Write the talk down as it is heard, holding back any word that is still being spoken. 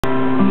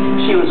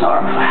was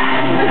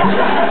horrified.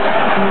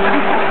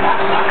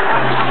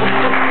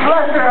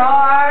 Bless her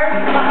heart.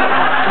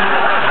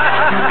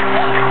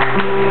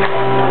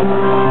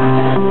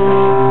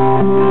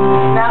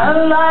 Now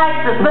who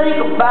likes to think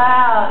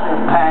about their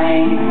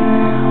pain?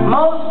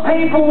 Most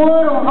people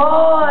would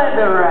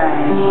avoid the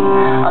rain.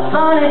 A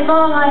sunny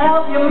song will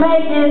help you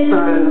make it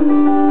through.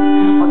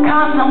 But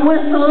constant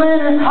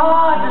whistling is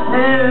hard to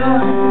do.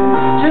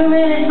 Too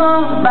many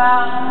songs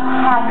about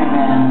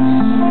happiness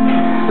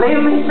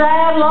leave me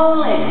sad,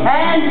 lonely,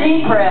 and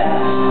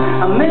depressed.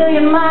 A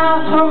million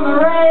miles from the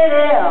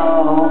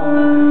radio,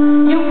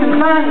 you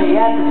can find me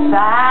at the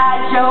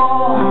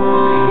Sideshow.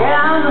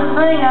 Yeah, I'm the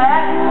singer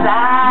at the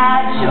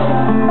Sideshow,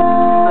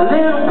 a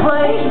little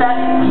place that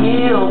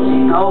kills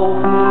you go.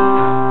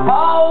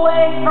 Far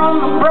away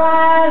from the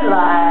bright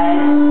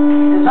lights,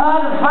 it's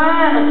hard to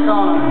find us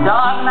on a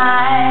dark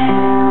night.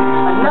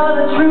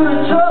 Another true to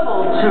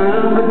trouble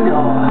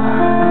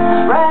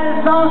troubadour, writing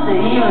songs to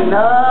even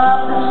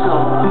up the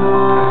score.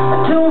 A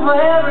tune for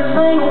every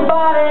single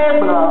body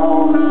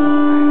blow,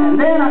 and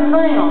then I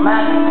sing them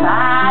at the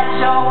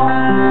Sideshow.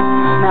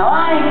 Now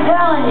I ain't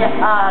telling you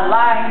I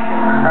like to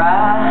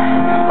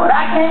cry, but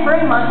I can't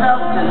bring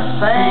myself to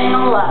sing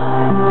a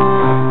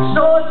lie.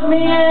 So it's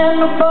me and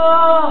the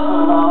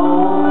buffalo,